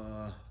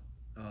 No.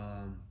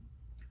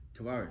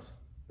 Tavares.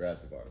 Brad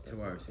Tavares.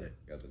 Tavares, yeah.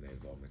 Got the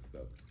names all mixed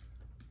up.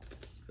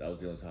 That was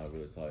the only time I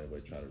really saw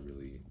anybody try to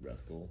really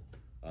wrestle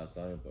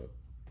Adesanya, but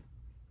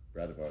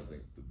Brad Tavares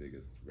ain't the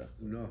biggest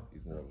wrestler. No.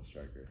 He's more of a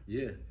striker.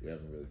 Yeah. We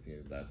haven't really seen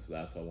it. That's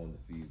what I wanted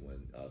to see when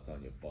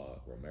Adesanya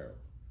fought Romero.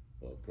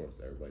 But of course,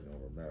 everybody know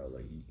Romero.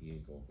 Like he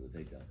ain't going for the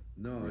takedown.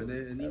 No,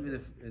 really,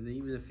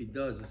 even if he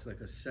does, it's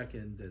like a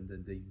second, and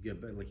then they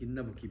get better. Like he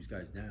never keeps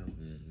guys down.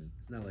 Mm-hmm.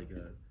 It's not like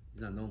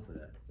he's not known for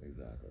that.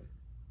 Exactly.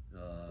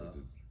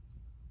 Which is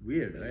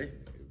weird, amazing. Right?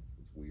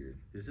 It's weird.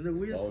 Isn't it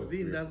weird for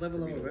being that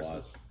level of a wrestler?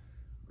 Watch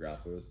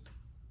grapplers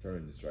turn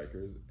into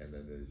strikers, and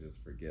then they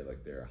just forget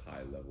like they're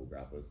high level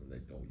grapplers, and they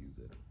don't use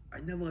it.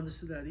 I never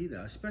understood that either,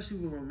 especially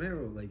with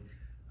Romero. Like,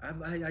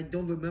 I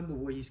don't remember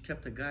where he's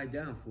kept a guy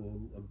down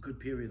for a good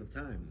period of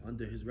time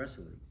under his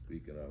wrestling.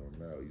 Speaking of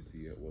Romero, you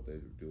see what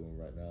they're doing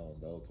right now on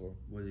Bellator?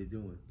 What are they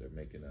doing? They're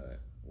making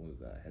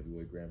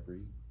heavyweight Grand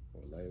Prix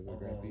or lightweight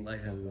Grand Prix?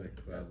 Light heavyweight,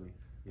 probably.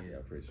 Yeah,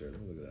 I'm pretty sure.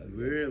 Let me look at that.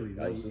 Really?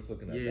 I was just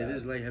looking at that. Yeah, it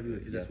is light heavyweight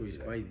because that's where he's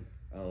fighting.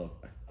 I don't know.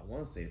 I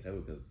want to say it's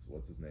heavyweight because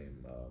what's his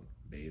name?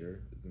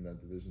 Bader is in that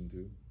division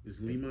too.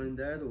 Is Lima in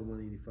that or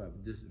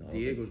 185?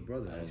 Diego's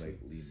brother. I don't think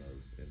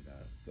Lima's in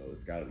that, so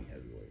it's got to be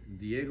heavyweight.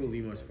 Diego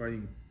Lima's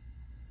fighting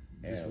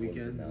this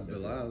weekend with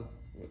Bilal.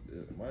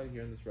 Am I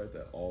hearing this right?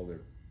 That all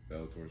their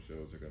Bellator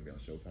shows are going to be on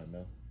Showtime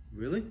now?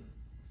 Really?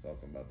 Saw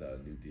something about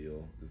that new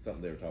deal. There's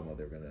something they were talking about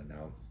they were going to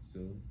announce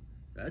soon.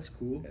 That's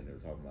cool. And they were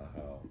talking about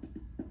how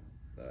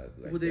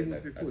like Were they their with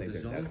next, I before, think the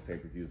their Zone? next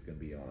pay-per-view is going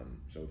to be on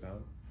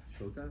Showtime.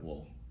 Showtime?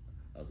 Well,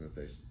 I was going to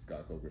say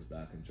Scott Coker's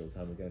back in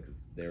Showtime again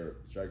because their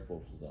Strike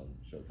Force was on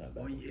Showtime.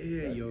 Oh,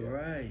 yeah, you're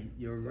right.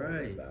 You're So they're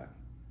right. back.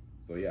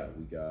 So, yeah,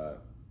 we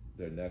got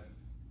their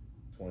next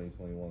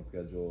 2021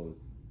 schedule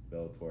is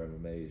Bellator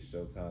MMA's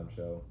Showtime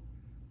show.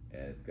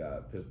 And it's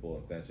got Pitbull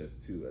and Sanchez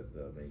 2 as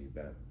the main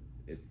event.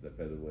 It's the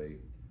featherweight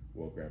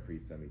World Grand Prix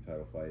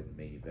semi-title fight,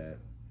 the main event.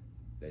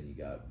 Then you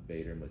got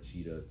Vader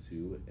Machida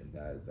 2, and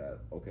that is at,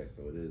 okay,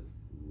 so it is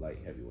light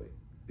heavyweight.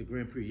 The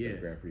Grand Prix, yeah. The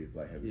Grand Prix is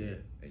light heavyweight.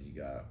 Yeah. And you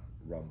got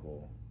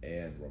Rumble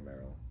and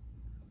Romero.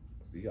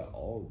 So you got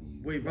all of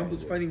these. Wait,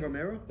 Rumble's fighting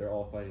Romero? They're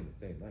all fighting the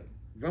same night.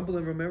 Rumble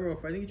and Romero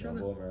are fighting each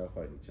Rumble other? and Romero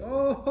fighting each other.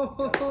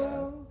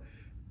 Oh,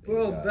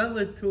 bro,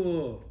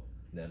 Bellator.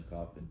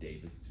 Nemkov and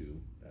Davis 2.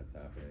 That's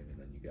happening. And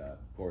then you got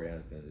Corey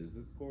Anderson. Is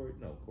this Corey?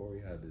 No, Corey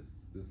had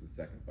this. This is his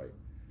second fight.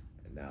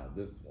 And now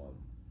this one.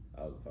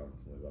 I was talking to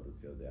somebody about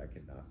this the other day. I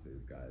cannot say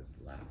this guy's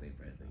last name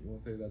for anything. You want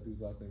to say that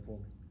dude's last name for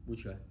me?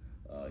 Which guy?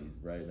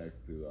 He's right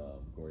next to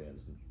Corey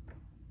Anderson.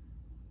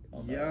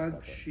 On that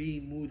top fight.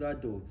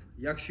 Yakshimuradov.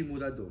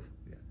 Yakshimuradov.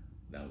 Yeah.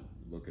 Now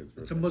look at his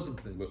first It's a name. Muslim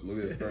thing. Look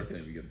at his first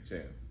name. You get the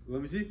chance.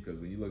 Let me see. Because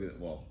when you look at it,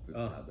 well, it's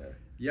not there.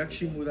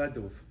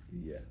 Yakshimuradov.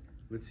 Yeah.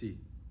 Let's see.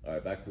 All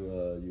right, back to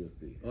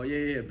UFC. Oh,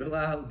 yeah.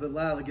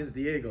 Bilal against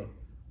Diego.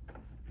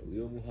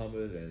 Leo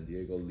Muhammad and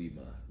Diego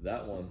Lima.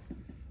 That one,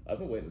 I've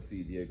been waiting to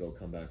see Diego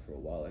come back for a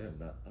while. I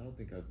don't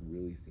think I've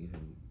really seen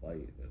him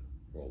fight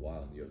for a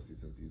while in the UFC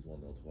since he's won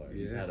those fights.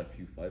 He's had a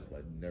few fights, but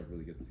I never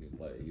really get to see him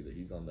fight either.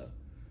 He's on the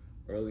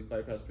early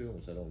Fight Pass period,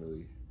 which I don't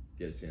really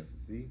get a chance to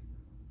see,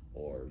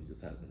 or he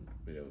just hasn't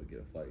been able to get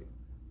a fight.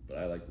 But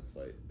I like this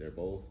fight. They're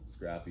both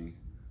scrappy,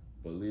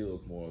 but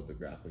Leo's more of the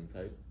grappling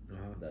type,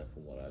 that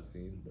from what I've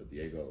seen. But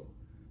Diego,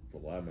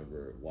 from what I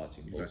remember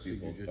watching both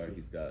seasons fight,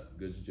 he's got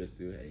good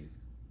jiu-jitsu and he's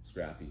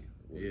scrappy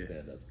with his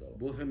stand-up. So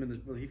both him and his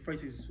brother, he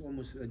fights is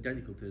almost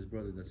identical to his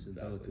brother. That's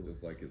exactly,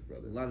 just like his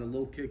brother. A lot of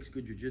low kicks,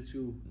 good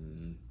jiu-jitsu.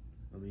 Mm-hmm.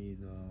 I mean,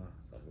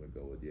 so I'm gonna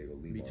go with Diego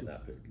Lima on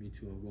that pick. Me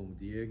too. I'm going with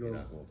Diego. You're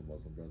not going with the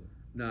Muslim brother.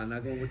 Nah,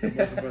 not going with the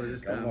Muslim brother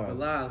this time.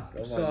 Bilal,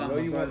 I'm sorry,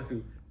 my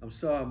brother. I'm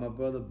sorry, my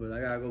brother, but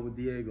I gotta go with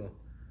Diego.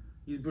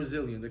 He's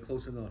Brazilian. They're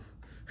close enough.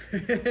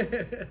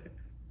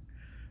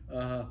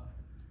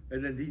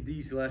 And then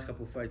these last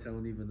couple of fights, I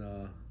don't even.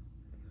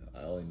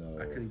 I only know.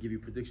 I couldn't give you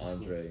predictions.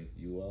 Andre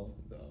Ewell,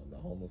 the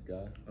homeless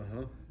guy.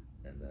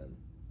 And then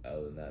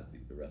other than that,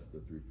 the rest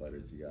of the three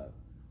fighters you got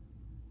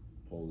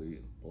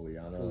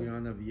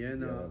Poliana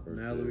Vienna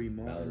versus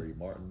Mallory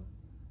Martin.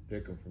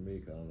 Pick them for me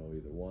because I don't know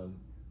either one.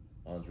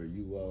 Andre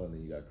Ewell, and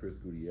then you got Chris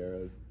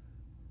Gutierrez.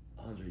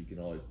 Andre, you can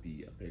always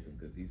be a pick him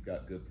because he's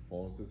got good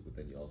performances, but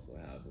then you also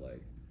have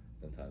like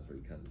sometimes where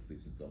he kind of just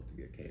leaves himself to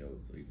get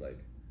KO'd. So he's like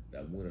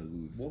that win or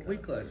lose. What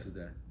weight class is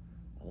that?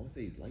 I want to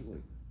say he's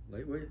lightweight.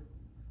 Lightweight?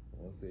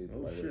 I want to say he's a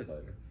lightweight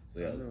fighter. So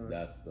yeah,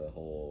 that's the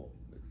whole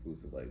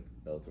exclusive, like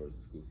Bellator's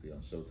exclusively on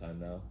Showtime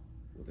now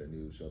with their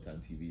new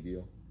Showtime TV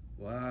deal.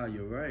 Wow,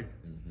 you're right.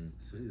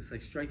 So it's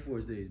like Strike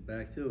Force days,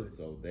 back to it.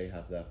 So they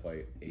have that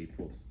fight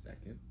April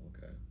 2nd.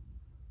 Okay.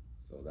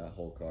 So that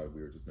whole card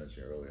we were just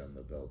mentioning earlier on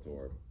the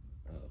Bellator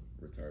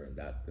return,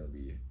 that's going to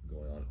be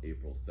going on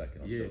April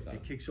 2nd on Showtime.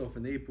 It kicks off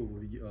in April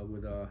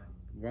with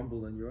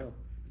Rumble and you're up.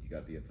 You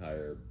got the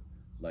entire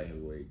light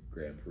heavyweight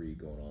Grand Prix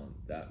going on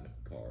that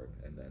card,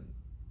 and then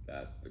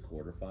that's the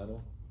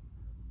quarterfinal.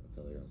 That's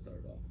how they're going to start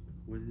it off.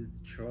 What did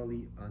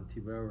Charlie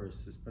Ontiveros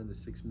suspended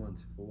 6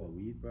 months for? What,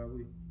 weed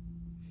probably?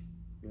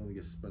 You only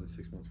get suspended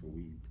 6 months for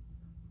weed.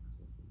 6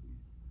 months for weed.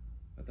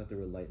 I thought they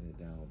were lightening it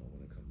down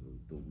when it comes to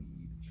the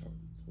weed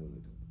charges. What are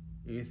they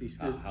doing? Anthony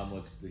Smith. How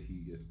much did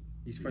he get?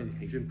 He's fighting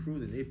Jim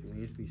Crute in April.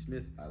 Anthony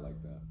Smith. I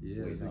like that.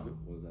 Yeah. Wait, no.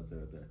 What does that say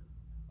right there?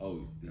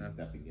 Oh, he's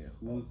stepping in.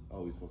 He's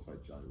supposed to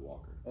fight Johnny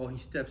Walker. Oh, he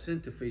steps in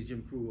to face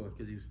Jim Crute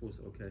because he was supposed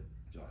to. Okay.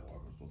 Johnny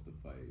Walker was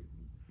supposed to fight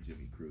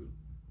Jimmy Crute.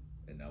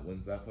 And now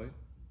when's that fight?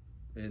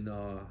 In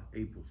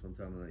April,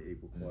 sometime in the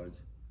April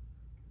cards.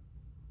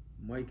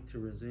 Mike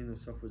Terrazino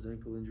suffers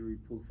ankle injury,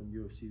 pulled from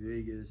UFC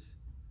Vegas.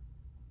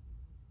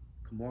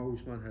 Kamaru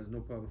Usman has no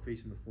problem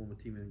facing a former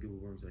teammate in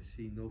Gilbert Burns. I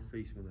see no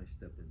face when I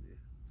step in there.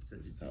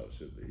 That's how it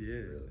should be.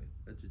 Yeah, really.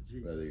 That's a G.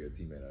 Whether you're a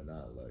teammate or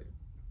not, like.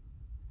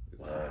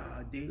 It's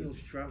hard. Daniel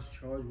Strauss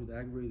charged with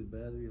aggravated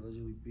battery,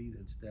 allegedly beat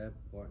and stabbed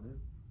partner.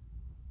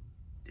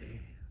 Damn.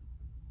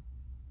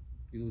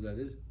 You know who that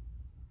is?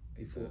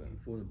 He fought in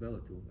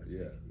Bellator. I think.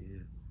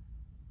 Yeah.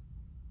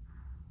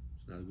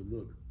 It's not a good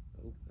look.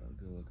 Nope, not a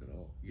good look at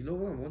all. You know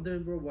what I'm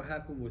wondering, bro? What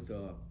happened with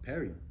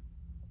Perry?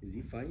 Is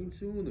he fighting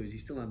soon, or is he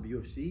still on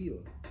UFC?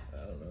 Or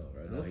I don't know.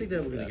 Right I don't think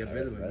that we're gonna get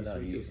rid of him.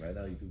 Right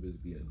now, he's too busy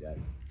being a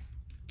daddy.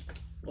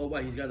 Oh,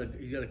 why? He's got a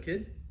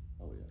kid?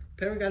 Oh yeah.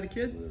 Perry got a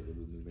kid? With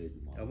a new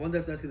baby mom. I wonder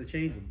if that's gonna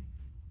change him.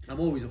 I'm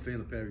always a fan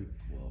of Perry.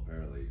 Well,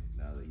 apparently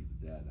now that he's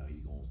a dad, now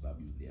he's gonna stop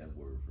using the N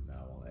word from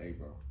now on. Hey,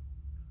 bro.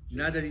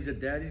 Now that he's a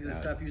dad, he's gonna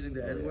stop using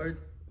the N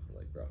word.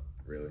 Like, bro,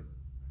 really?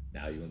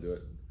 Now you gonna do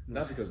it?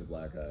 Not because the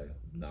black guy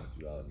knocked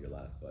you out in your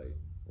last fight,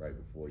 right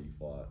before you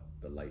fought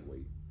the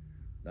lightweight.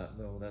 That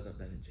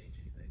didn't change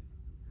anything.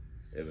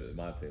 In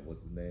my opinion,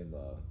 what's his name?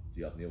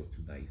 Geoff Neal was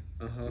too nice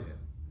to him.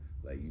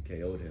 Like, you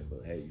KO'd him,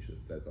 but hey, you should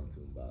have said something to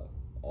him about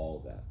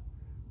all that.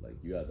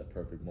 Like, you had the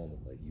perfect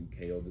moment. Like, you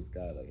KO'd this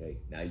guy. Like, hey,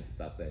 now you can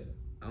stop saying it.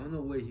 I don't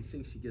know where he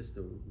thinks he gets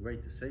the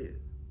right to say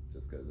it.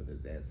 Just because of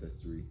his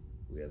ancestry,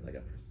 he has like a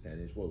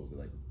percentage. What was it,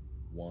 like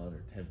 1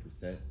 or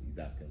 10%? He's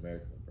African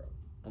American, bro.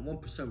 I'm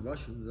 1%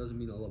 Russian. It doesn't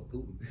mean I love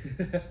Putin.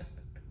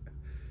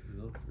 You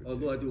know?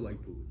 Although I do like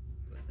Putin.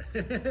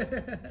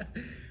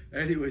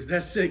 Anyways,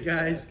 that's it,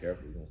 guys. Yeah,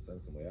 careful, you're gonna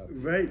send somebody out.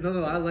 Right?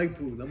 No, I like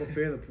Putin. I'm a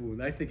fan of Putin.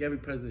 I think every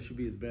president should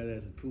be as badass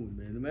as Putin,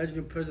 man. Imagine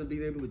your president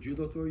being able to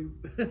judo throw you.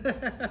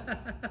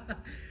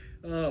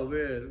 Oh,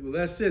 man. Well,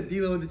 that's it.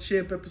 Dino and the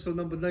Champ, episode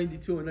number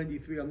 92 or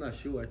 93. I'm not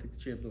sure. I think the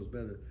Champ knows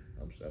better.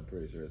 I'm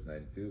pretty sure it's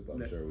 92, but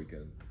I'm sure we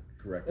can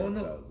correct Oh,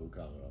 ourselves. no. We'll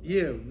comment on that.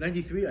 Yeah,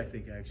 93, I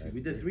think, actually.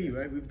 We did 3, yeah.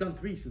 right? We've done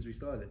 3 since we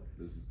started.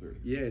 This is 3.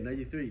 Yeah,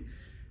 93.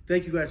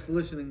 Thank you guys for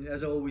listening.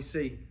 As I always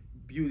say,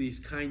 beauty is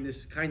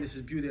kindness. Kindness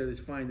is beauty at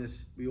its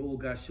finest. We all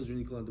got children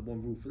equal under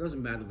one roof. It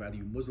doesn't matter whether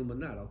you're Muslim or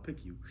not. I'll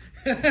pick you.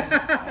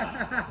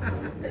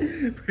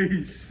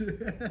 Peace.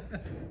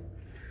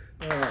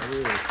 Oh,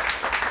 yeah.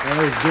 That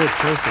was good.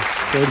 Perfect.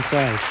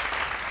 35.